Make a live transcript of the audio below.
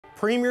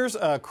Premiers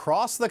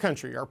across the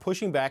country are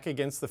pushing back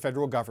against the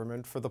federal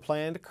government for the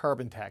planned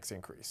carbon tax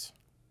increase.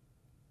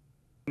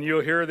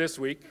 You'll hear this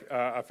week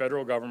a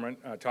federal government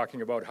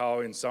talking about how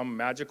in some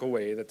magical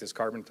way that this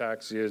carbon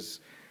tax is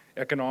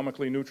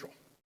economically neutral.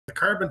 The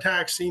carbon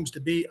tax seems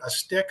to be a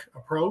stick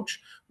approach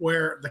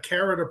where the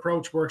carrot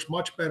approach works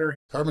much better.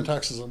 Carbon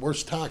tax is the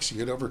worst tax you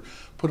could ever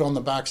put on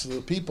the backs of the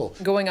people.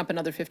 Going up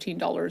another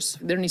 $15,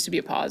 there needs to be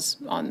a pause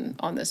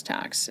on this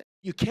tax.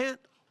 You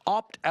can't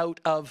opt out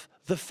of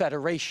the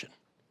Federation.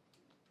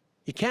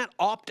 You can't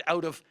opt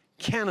out of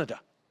Canada.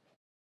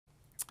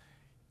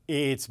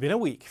 It's been a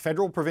week.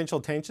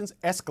 Federal-provincial tensions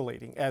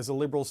escalating as the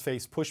Liberals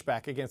face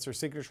pushback against their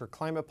signature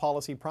climate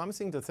policy,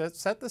 promising to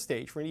set the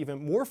stage for an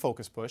even more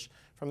focused push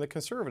from the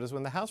Conservatives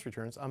when the House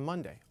returns on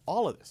Monday.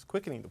 All of this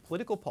quickening the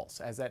political pulse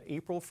as that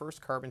April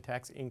 1st carbon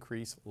tax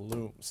increase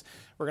looms.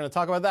 We're going to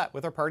talk about that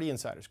with our party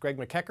insiders. Greg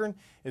McEachern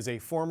is a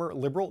former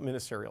Liberal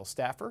ministerial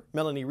staffer.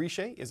 Melanie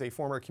Richer is a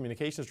former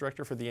communications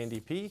director for the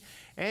NDP.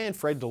 And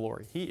Fred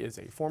Delory, he is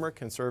a former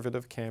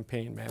Conservative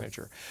campaign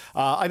manager.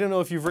 I don't know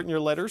if you've written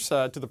your letters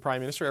to the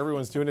Prime Minister.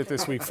 Everyone's doing it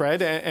this week,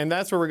 Fred, and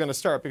that's where we're going to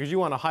start because you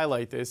want to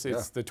highlight this.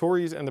 It's the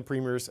Tories and the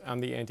Premiers on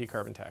the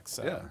anti-carbon tax.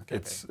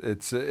 This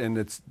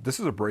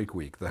is a break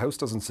week. The House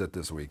doesn't sit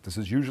this week. This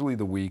is usually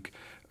the week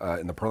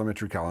in the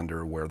parliamentary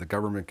calendar where the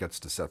government gets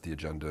to set the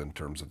agenda in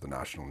terms of the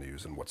national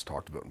news and what's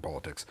talked about in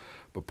politics.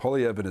 But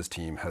Poilievre and his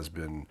team have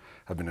been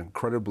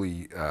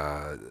incredibly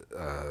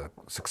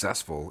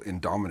successful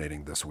in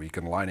dominating this week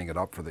and lining it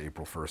up for the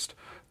April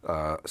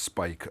 1st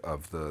spike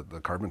of the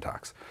carbon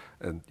tax.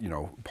 And you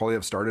know,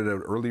 Poilievre started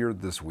out earlier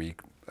this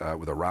week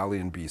with a rally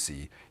in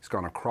BC. He's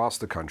gone across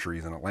the country.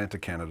 He's in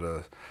Atlantic,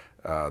 Canada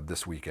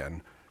this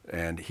weekend.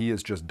 And he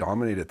has just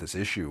dominated this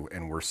issue,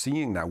 and we're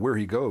seeing now where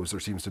he goes, there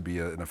seems to be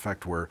an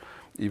effect where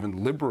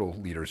even Liberal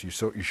leaders, you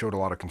showed a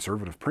lot of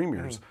Conservative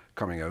premiers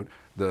coming out.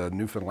 The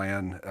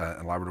Newfoundland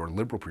and Labrador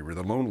Liberal Premier,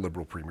 the lone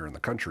Liberal Premier in the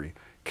country,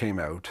 came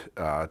out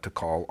to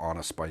call on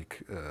a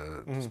spike,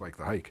 to spike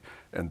the hike.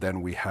 And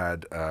then we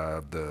had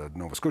the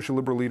Nova Scotia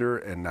Liberal leader,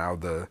 and now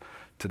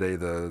today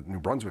the New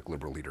Brunswick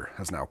Liberal leader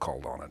has now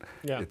called on it.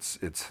 Yeah.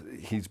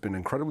 He's been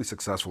incredibly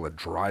successful at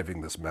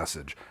driving this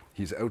message.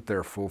 He's out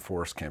there full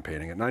force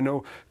campaigning it. And I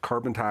know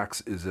carbon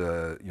tax is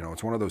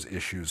it's one of those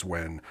issues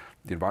when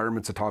the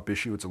environment's a top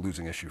issue, it's a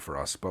losing issue for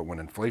us. But when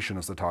inflation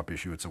is the top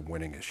issue, it's a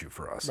winning issue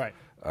for us. Right.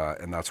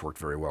 And that's worked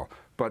very well.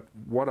 But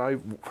what I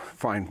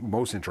find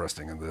most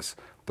interesting in this,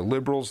 the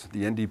Liberals,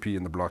 the NDP,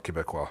 and the Bloc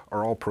Québécois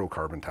are all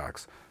pro-carbon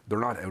tax. They're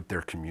not out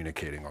there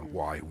communicating on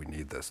why we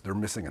need this. They're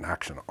missing an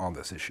action on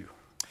this issue.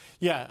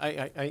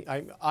 Yeah,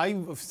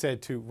 I've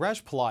said to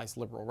Raj Pillai's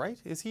Liberal, right?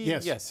 Is he?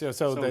 Yes. Yes.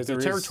 So the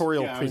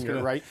territorial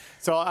premier, right?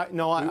 So I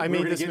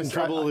made this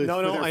mistake.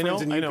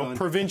 I know.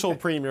 Provincial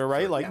premier,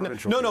 right? Like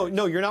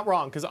no, you're not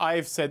wrong because I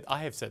have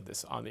said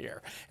this on the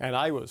air, and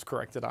I was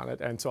corrected on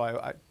it, and so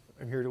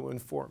I'm here to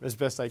inform as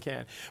best I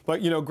can.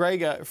 But you know,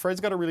 Greg,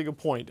 Fred's got a really good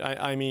point.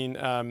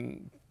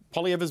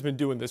 Poilievre has been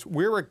doing this.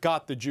 Where it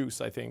got the juice,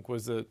 I think,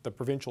 was the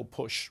provincial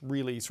push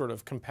really sort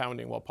of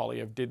compounding what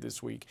Poilievre did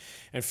this week.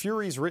 And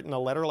Fury's written a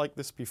letter like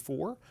this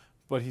before,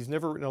 but he's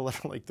never written a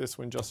letter like this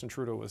when Justin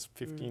Trudeau was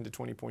 15 to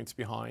 20 points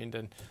behind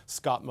and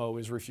Scott Moe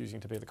is refusing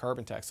to pay the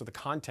carbon tax. So the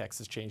context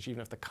has changed,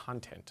 even if the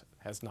content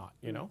has not,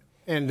 you know?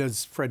 And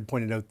as Fred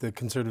pointed out, the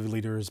Conservative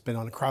leader has been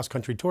on a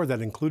cross-country tour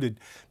that included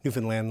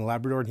Newfoundland and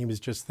Labrador, and he was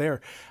just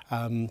there.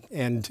 And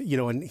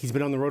he's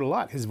been on the road a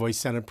lot. His voice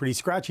sounded pretty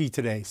scratchy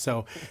today,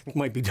 so it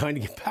might be time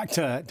to get back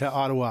to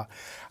Ottawa.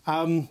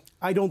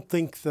 I don't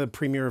think the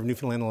Premier of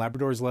Newfoundland and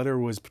Labrador's letter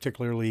was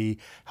particularly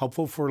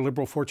helpful for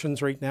Liberal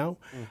fortunes right now.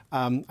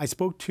 I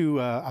spoke to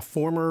a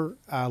former,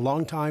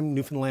 longtime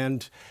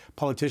Newfoundland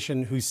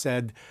politician who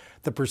said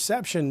the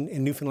perception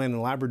in Newfoundland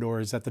and Labrador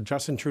is that the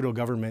Justin Trudeau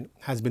government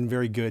has been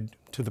very good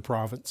to the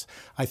province.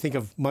 I think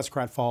of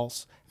Muskrat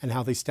Falls and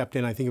how they stepped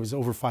in. I think it was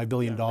over $5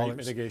 billion. Great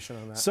mitigation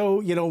on that. So,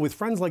 you know, with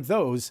friends like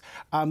those,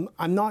 I'm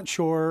not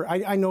sure.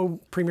 I know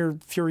Premier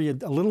Fury a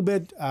little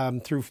bit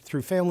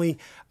through family.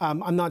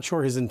 I'm not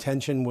sure his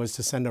intention was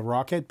to send a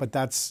rocket, but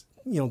that's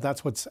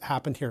what's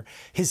happened here.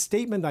 His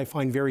statement I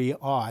find very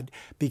odd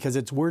because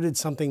it's worded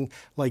something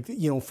like,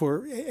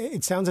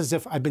 it sounds as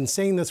if I've been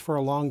saying this for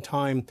a long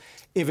time,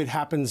 if it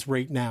happens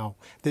right now.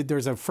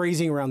 There's a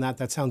phrasing around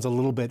that sounds a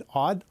little bit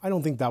odd. I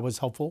don't think that was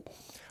helpful.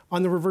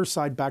 On the reverse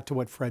side, back to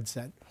what Fred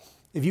said.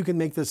 If you can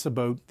make this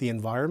about the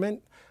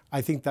environment,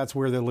 I think that's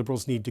where the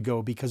Liberals need to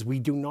go because we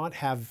do not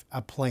have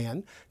a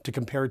plan to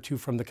compare it to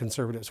from the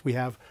Conservatives. We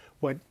have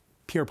what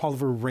Pierre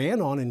Poilievre ran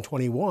on in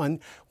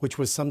 21, which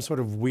was some sort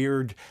of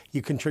weird,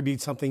 you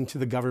contribute something to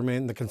the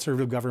government, and the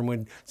Conservative government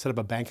would set up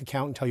a bank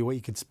account and tell you what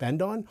you could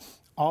spend on.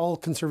 all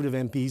Conservative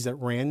MPs that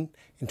ran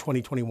in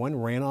 2021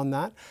 ran on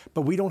that,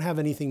 but we don't have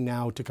anything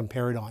now to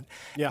compare it on.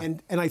 Yeah.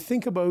 And I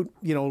think about,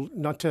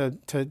 not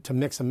to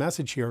mix a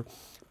message here,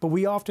 but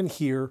we often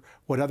hear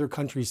what other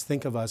countries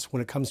think of us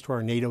when it comes to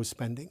our NATO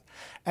spending.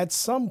 At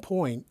some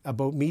point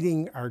about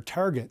meeting our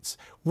targets,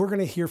 we're going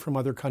to hear from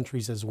other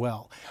countries as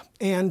well.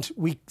 And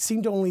we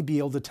seem to only be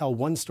able to tell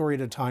one story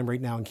at a time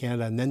right now in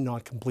Canada, and then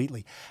not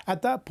completely.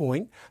 At that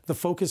point, the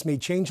focus may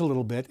change a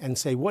little bit and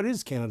say, what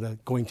is Canada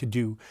going to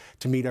do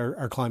to meet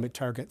our climate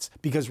targets?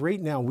 Because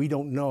right now, we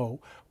don't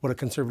know what a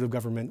Conservative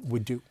government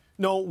would do.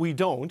 No, we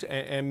don't.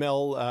 And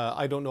Mel,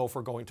 I don't know if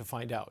we're going to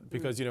find out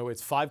because,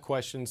 it's 5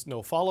 questions,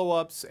 no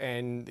follow-ups,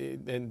 and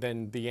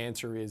then the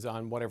answer is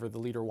on whatever the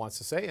leader wants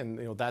to say.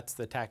 And, that's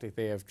the tactic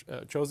they have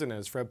chosen. And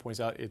as Fred points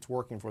out, it's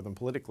working for them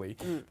politically.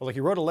 But like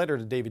he wrote a letter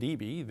to David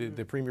Eby,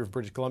 the Premier of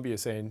British Columbia,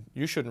 saying,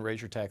 you shouldn't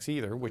raise your tax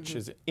either, which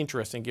is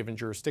interesting given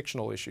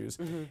jurisdictional issues.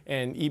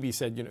 And Eby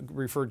said,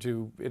 referred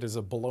to it as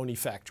a baloney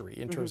factory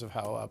in terms of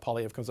how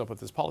Poilievre comes up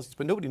with his policies.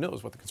 But nobody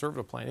knows what the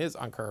Conservative plan is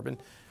on carbon.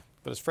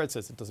 But as Fred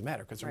says, it doesn't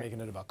matter because they're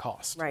making it about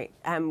cost. Right.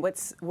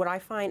 What I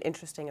find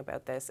interesting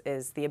about this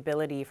is the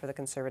ability for the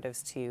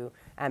Conservatives to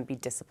be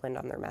disciplined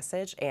on their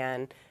message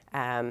and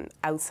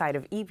outside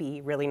of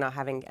Eby, really not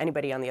having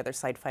anybody on the other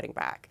side fighting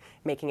back,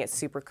 making it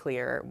super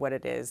clear what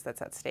it is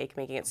that's at stake,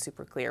 making it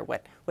super clear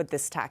what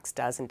this tax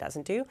does and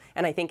doesn't do.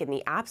 And I think in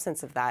the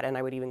absence of that, and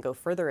I would even go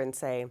further and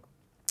say,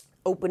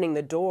 opening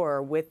the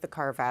door with the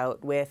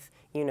carve-out, with,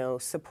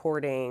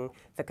 supporting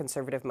the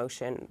Conservative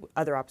motion,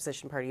 other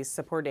opposition parties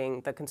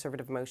supporting the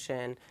Conservative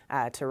motion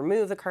to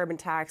remove the carbon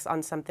tax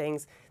on some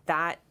things,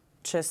 that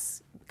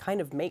just kind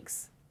of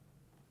makes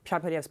Pierre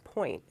Poilievre's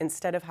point,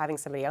 instead of having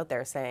somebody out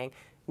there saying,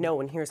 no,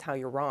 and here's how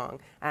you're wrong.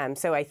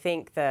 So I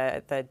think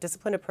the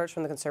disciplined approach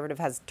from the Conservative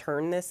has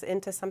turned this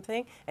into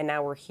something, and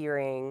now we're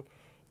hearing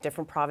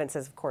different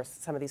provinces. Of course,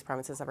 some of these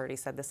provinces have already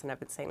said this, and I've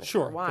been saying this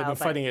for a while. They've been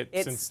fighting it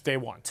since day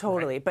one.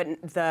 Totally, right?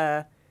 But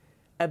the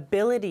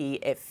ability,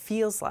 it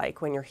feels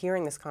like, when you're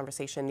hearing this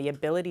conversation, the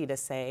ability to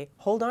say,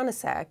 hold on a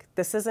sec,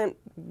 this isn't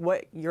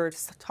what you're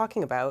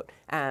talking about,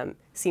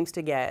 seems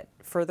to get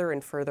further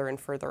and further and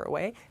further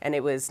away. And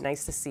it was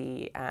nice to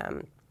see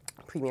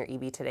Premier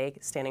Eby today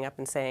standing up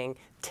and saying,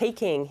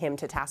 taking him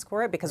to task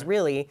for it, because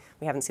really,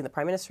 we haven't seen the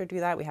Prime Minister do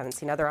that. We haven't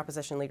seen other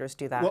opposition leaders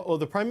do that. Well,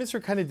 the Prime Minister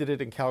kind of did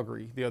it in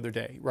Calgary the other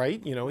day,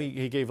 right?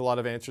 He gave a lot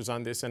of answers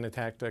on this and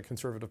attacked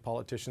Conservative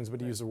politicians, but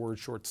he used the word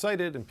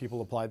short-sighted, and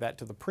people applied that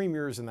to the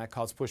premiers, and that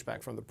caused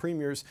pushback from the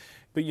premiers.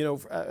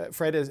 But,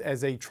 Fred, as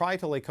they try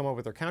to come up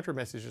with their counter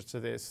messages to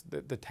this,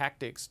 the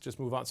tactics just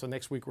move on. So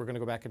next week, we're going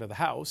to go back into the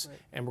House,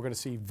 and we're going to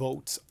see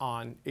votes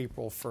on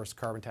April 1st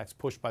carbon tax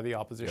pushed by the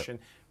opposition.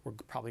 Yep. We're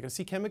probably going to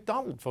see Ken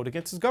McDonald vote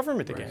against his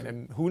government again,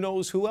 and who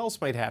knows who else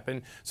might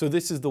happen. So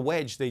this is the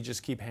wedge they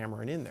just keep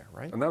hammering in there,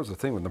 right? And that was the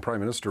thing when the Prime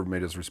Minister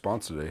made his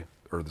response today,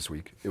 or this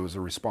week, it was a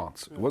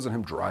response. It wasn't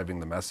him driving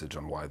the message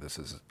on why this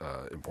is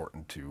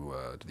important to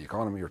the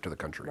economy or to the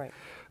country. Right.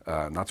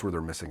 And that's where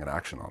they're missing an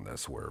action on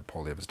this, where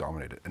Poilievre is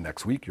dominated. And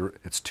next week,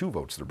 it's 2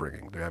 votes they're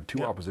bringing. They have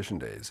 2 opposition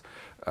days,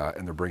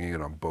 and they're bringing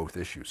it on both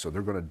issues. So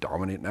they're going to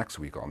dominate next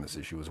week on this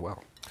issue as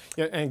well.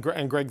 Yeah, and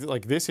Greg,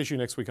 like this issue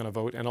next week on a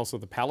vote, and also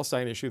the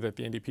Palestine issue that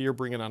the NDP are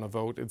bringing on a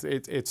vote,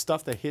 it's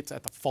stuff that hits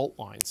at the fault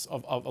lines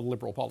of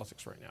liberal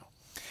politics right now.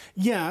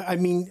 Yeah, I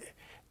mean,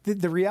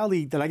 the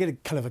reality that I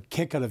get kind of a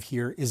kick out of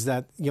here is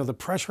that, the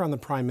pressure on the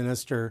Prime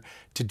Minister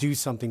to do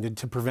something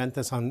to prevent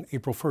this on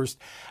April 1st,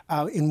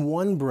 in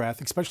one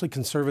breath, especially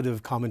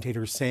Conservative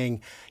commentators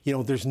saying,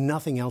 there's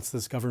nothing else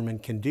this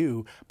government can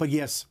do. But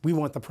yes, we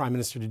want the Prime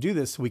Minister to do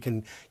this so we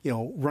can,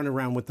 run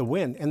around with the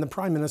win. And the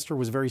Prime Minister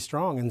was very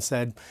strong and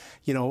said,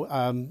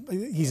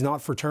 he's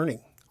not for turning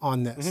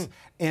on this.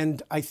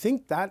 And I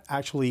think that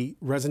actually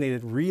resonated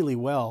really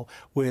well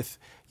with,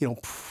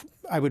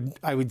 I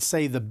would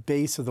say the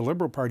base of the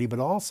Liberal Party, but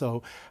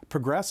also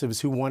progressives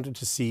who wanted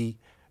to see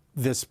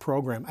this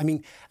program. I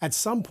mean, at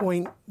some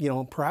point,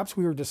 perhaps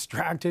we were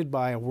distracted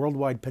by a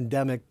worldwide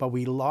pandemic, but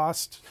we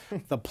lost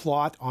the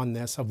plot on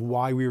this of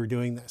why we were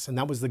doing this. And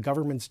that was the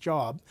government's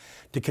job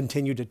to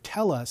continue to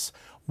tell us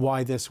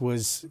why this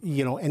was,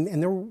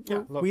 and there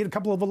we had a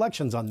couple of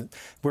elections on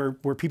where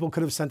people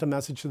could have sent a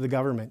message to the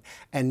government.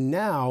 And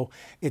now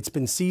it's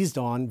been seized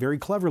on very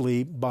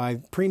cleverly by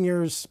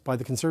premiers, by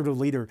the Conservative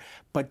leader.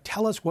 But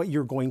tell us what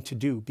you're going to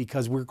do,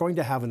 because we're going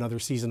to have another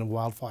season of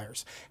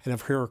wildfires and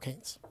of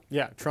hurricanes.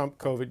 Yeah, Trump,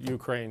 COVID,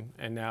 Ukraine,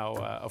 and now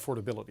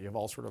affordability have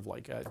all sort of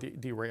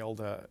derailed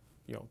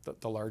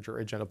the larger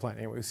agenda plan.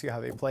 Anyway, we'll see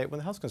how they play it when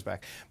the House comes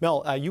back.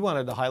 Mel, you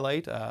wanted to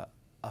highlight a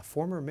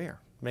former mayor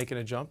making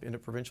a jump into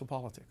provincial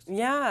politics.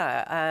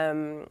 Yeah,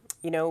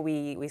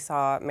 we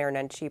saw Mayor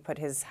Nenshi put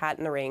his hat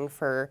in the ring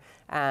for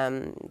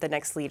the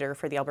next leader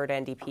for the Alberta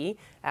NDP.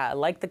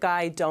 Like the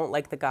guy, don't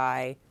like the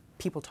guy.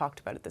 People talked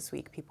about it this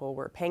week. People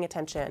were paying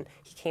attention.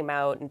 He came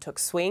out and took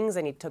swings,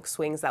 and he took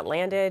swings that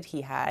landed.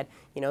 He had,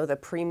 the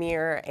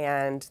premier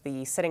and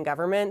the sitting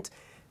government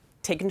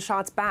taking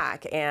shots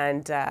back.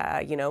 And,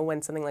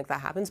 when something like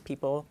that happens,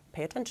 people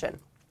pay attention.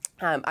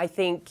 I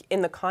think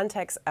in the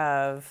context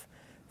of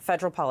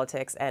federal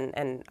politics,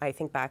 and I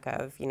think back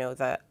of,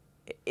 the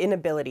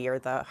inability or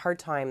the hard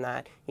time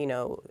that,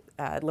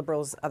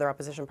 Liberals, other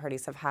opposition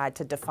parties have had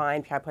to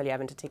define Pierre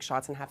Poilievre and to take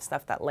shots and have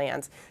stuff that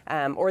lands,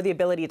 or the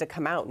ability to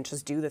come out and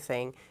just do the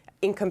thing,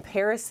 in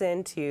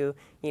comparison to,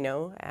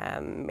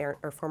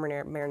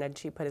 former Mayor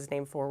Nedchi put his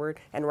name forward,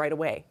 and right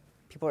away,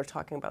 people are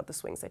talking about the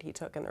swings that he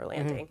took and they're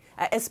landing,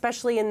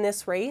 especially in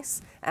this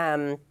race,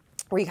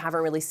 where you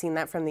haven't really seen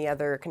that from the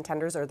other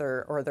contenders,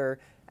 or they're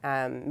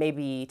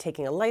maybe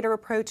taking a lighter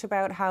approach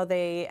about how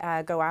they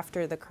go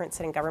after the current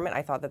sitting government.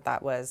 I thought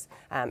that was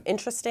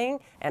interesting,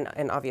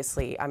 and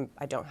obviously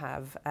I don't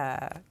have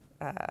a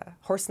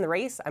horse in the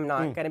race. I'm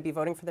not going to be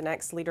voting for the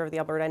next leader of the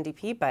Alberta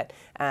NDP, but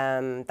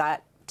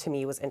that to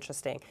me was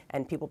interesting,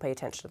 and people pay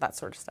attention to that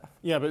sort of stuff.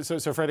 Yeah, but so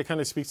Fred, it kind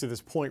of speaks to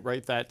this point,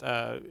 right?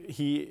 That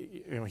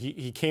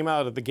he came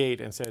out of the gate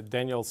and said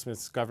Danielle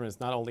Smith's government is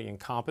not only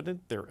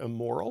incompetent, they're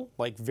immoral,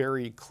 like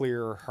very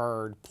clear,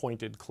 hard,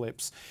 pointed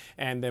clips.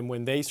 And then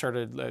when they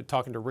started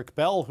talking to Rick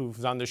Bell,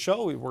 who's on the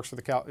show, he works for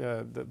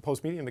the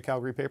Post Media and the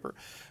Calgary paper,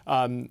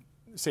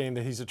 saying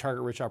that he's a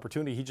target-rich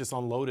opportunity, he just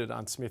unloaded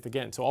on Smith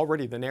again. So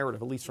already the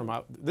narrative, at least from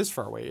out this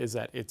far away, is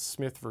that it's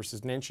Smith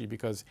versus Nenshi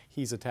because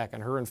he's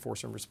attacking her and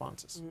forcing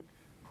responses.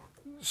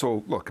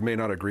 So look, I may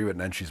not agree with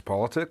Nenshi's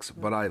politics,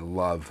 but I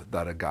love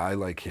that a guy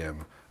like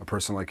him, a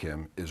person like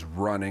him, is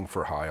running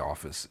for high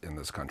office in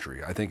this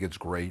country. I think it's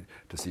great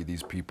to see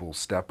these people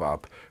step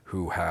up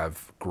who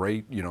have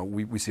great,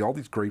 we see all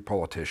these great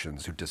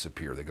politicians who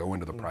disappear. They go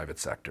into the private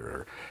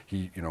sector.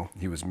 He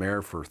was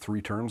mayor for 3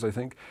 terms, I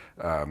think,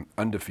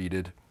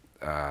 undefeated.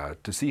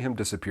 To see him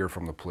disappear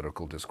from the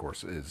political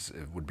discourse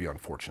would be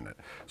unfortunate.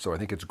 So I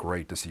think it's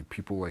great to see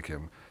people like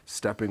him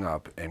stepping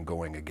up and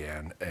going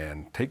again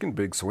and taking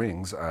big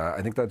swings.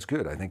 I think that's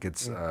good. I think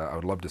it's. I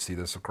would love to see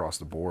this across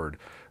the board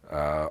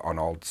on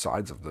all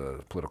sides of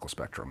the political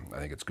spectrum. I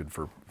think it's good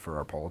for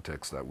our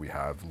politics that we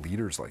have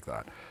leaders like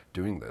that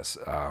doing this.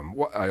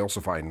 What I also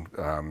find.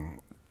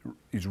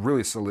 He's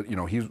really solid.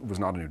 He was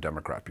not a New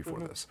Democrat before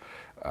this.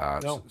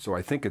 No. So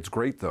I think it's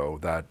great, though,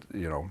 that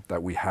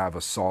that we have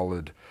a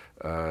solid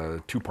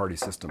two-party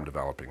system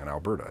developing in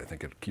Alberta. I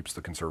think it keeps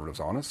the Conservatives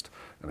honest,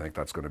 and I think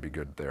that's going to be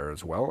good there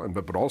as well.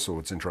 But also,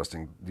 it's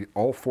interesting.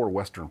 All 4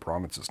 Western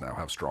provinces now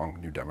have strong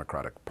New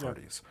Democratic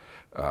parties.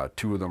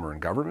 2 of them are in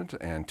government,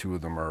 and 2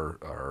 of them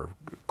are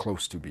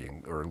close to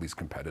being, or at least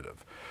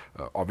competitive.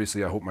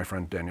 Obviously, I hope my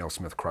friend Danielle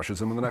Smith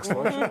crushes him in the next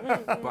election.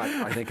 But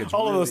I think it's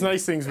all of those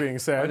nice things being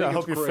said. I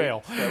hope you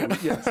fail.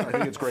 Yes, I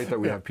think it's great that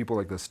we have people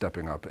like this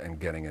stepping up and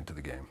getting into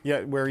the game.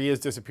 Yeah, where he is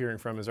disappearing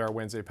from is our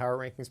Wednesday Power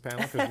Rankings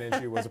panel, because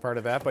Nenshi was a part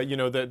of that. But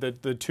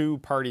the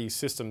 2-party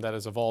system that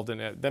has evolved in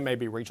it, that may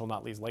be Rachel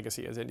Notley's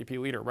legacy as NDP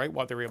leader, right?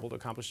 What they were able to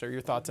accomplish there.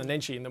 Your thoughts on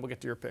Nenshi, and then we'll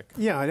get to your pick.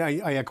 Yeah,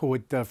 I echo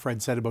what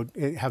Fred said about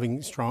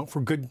having strong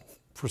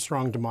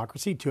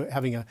democracy, to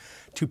having a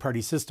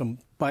 2-party system.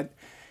 But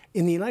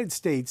in the United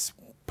States,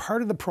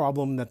 part of the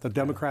problem that the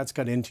Democrats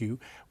got into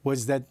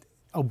was that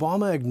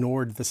Obama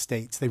ignored the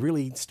states. They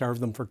really starved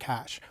them for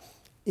cash.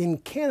 In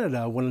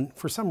Canada, when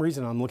for some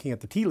reason I'm looking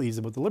at the tea leaves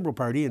about the Liberal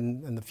Party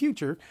and the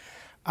future,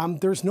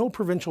 there's no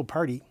provincial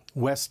party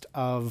west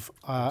of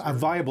a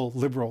viable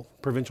Liberal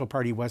provincial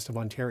party west of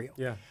Ontario.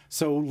 Yeah.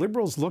 So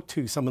Liberals look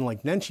to someone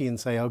like Nenshi and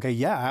say, okay,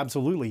 yeah,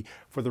 absolutely,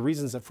 for the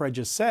reasons that Fred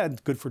just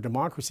said, good for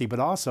democracy, but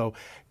also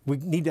we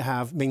need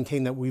to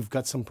maintain that we've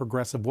got some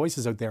progressive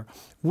voices out there.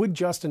 Would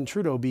Justin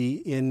Trudeau be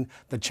in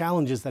the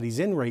challenges that he's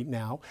in right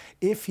now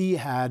if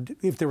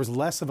there was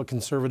less of a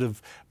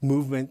conservative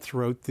movement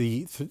throughout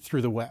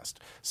through the West?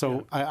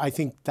 So yeah. I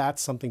think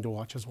that's something to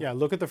watch as well. Yeah,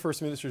 look at the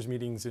First Minister's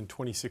meetings in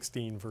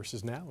 2016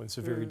 versus now. It's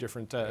a very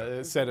different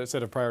set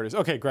of priorities.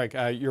 Okay, Greg,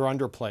 your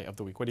underplay of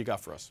the week. What do you got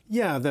for us?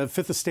 Yeah, the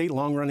Fifth Estate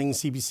long-running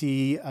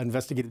CBC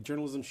investigative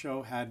journalism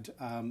show had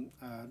a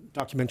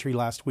documentary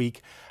last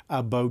week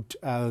about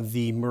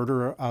the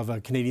murder of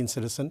a Canadian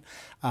citizen.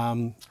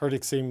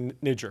 Hardik Singh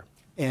Nijjar.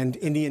 And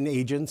Indian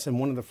agents. And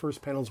one of the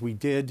first panels we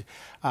did,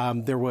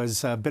 there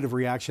was a bit of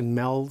reaction.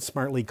 Mel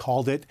smartly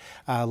called it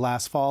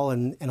last fall.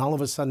 And all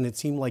of a sudden, it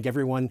seemed like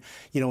everyone,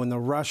 in the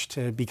rush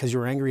because you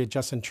were angry at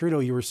Justin Trudeau,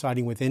 you were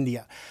siding with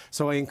India.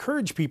 So I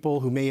encourage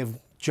people who may have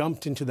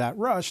jumped into that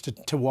rush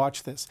to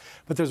watch this.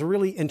 But there's a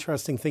really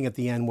interesting thing at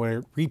the end where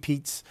it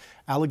repeats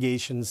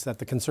allegations that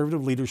the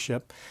Conservative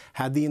leadership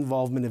had the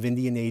involvement of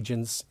Indian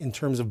agents in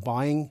terms of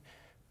buying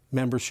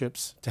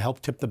memberships to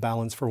help tip the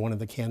balance for one of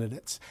the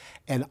candidates.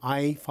 And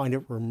I find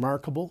it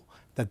remarkable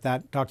that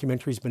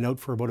documentary's been out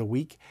for about a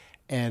week.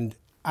 And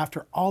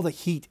after all the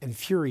heat and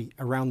fury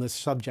around this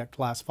subject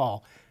last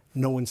fall,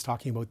 no one's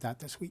talking about that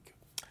this week.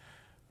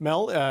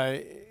 Mel,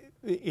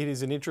 it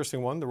is an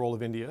interesting one, the role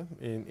of India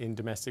in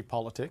domestic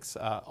politics.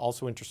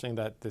 Also interesting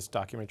that this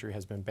documentary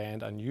has been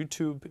banned on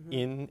YouTube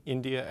in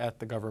India at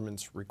the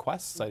government's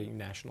request, citing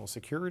national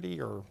security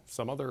or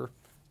some other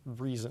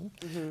reason.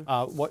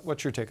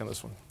 What's your take on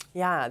this one?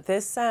 Yeah,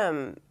 this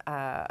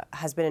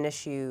has been an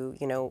issue,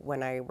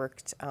 when I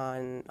worked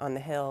on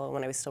the Hill,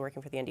 when I was still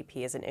working for the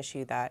NDP, is an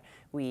issue that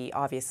we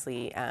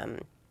obviously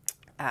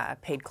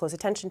paid close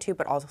attention to,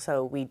 but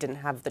also we didn't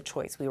have the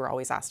choice. We were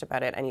always asked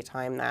about it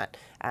anytime that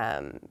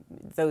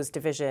those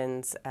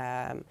divisions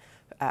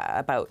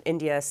about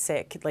India,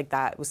 Sikh, like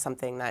that was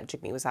something that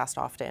Jagmeet was asked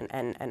often,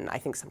 and I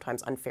think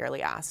sometimes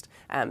unfairly asked.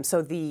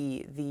 So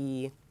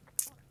the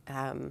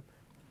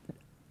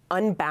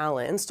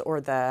unbalanced,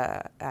 or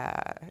the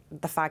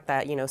fact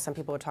that, you know, some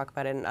people would talk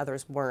about it and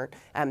others weren't,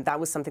 that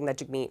was something that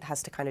Jagmeet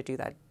has to kind of do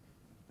that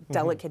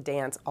delicate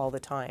dance all the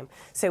time.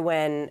 So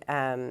when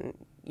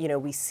you know,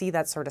 we see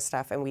that sort of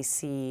stuff, and we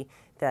see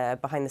the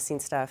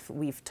behind-the-scenes stuff.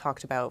 We've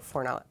talked about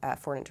foreign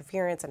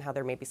interference and how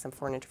there may be some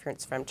foreign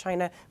interference from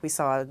China. We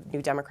saw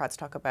New Democrats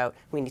talk about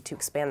we need to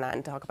expand that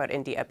and talk about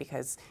India,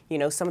 because, you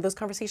know, some of those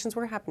conversations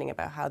were happening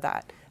about how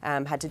that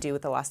had to do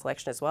with the last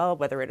election as well,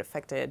 whether it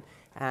affected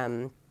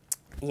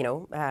you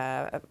know,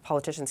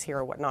 politicians here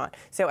or whatnot.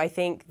 So I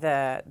think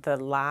the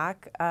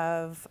lack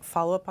of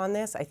follow-up on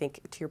this, I think,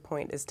 to your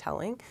point, is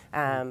telling.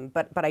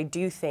 But I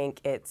do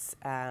think it's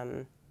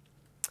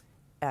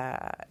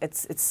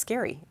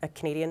scary. A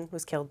Canadian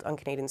was killed on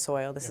Canadian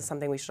soil. This is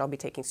something we should all be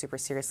taking super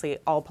seriously.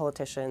 All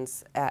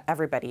politicians,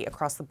 everybody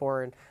across the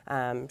board,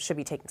 should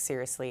be taken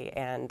seriously.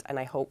 And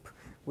I hope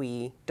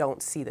we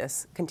don't see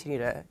this continue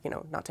to, you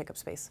know, not take up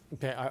space.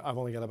 Okay, I've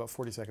only got about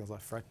 40 seconds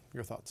left. Fred,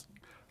 your thoughts?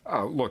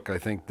 Look, I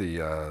think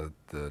the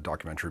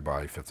documentary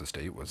by Fifth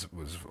Estate was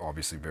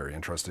obviously very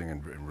interesting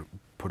and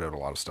put out a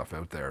lot of stuff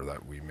out there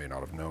that we may not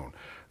have known.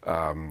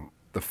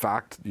 The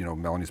fact, you know,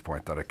 Melanie's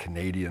point that a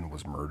Canadian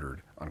was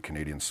murdered on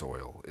Canadian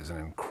soil is an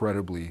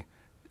incredibly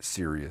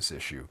serious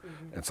issue,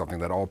 and something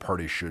that all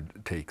parties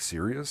should take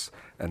serious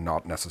and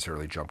not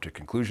necessarily jump to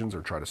conclusions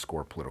or try to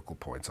score political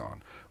points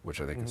on, which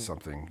I think is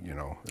something, you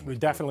know. We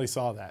definitely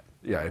saw that.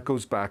 Yeah, it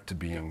goes back to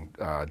being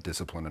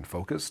disciplined and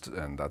focused,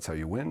 and that's how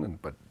you win,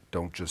 but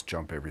don't just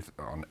jump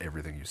on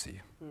everything you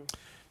see.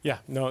 Yeah,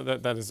 no,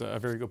 that is a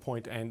very good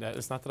point, and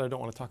it's not that I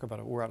don't want to talk about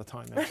it. We're out of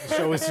time now. The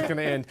show is going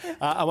to end.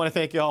 I want to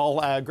thank you all,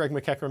 Greg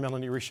McKecker,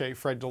 Melanie Richer,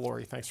 Fred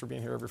Delory. Thanks for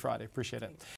being here every Friday. Appreciate it.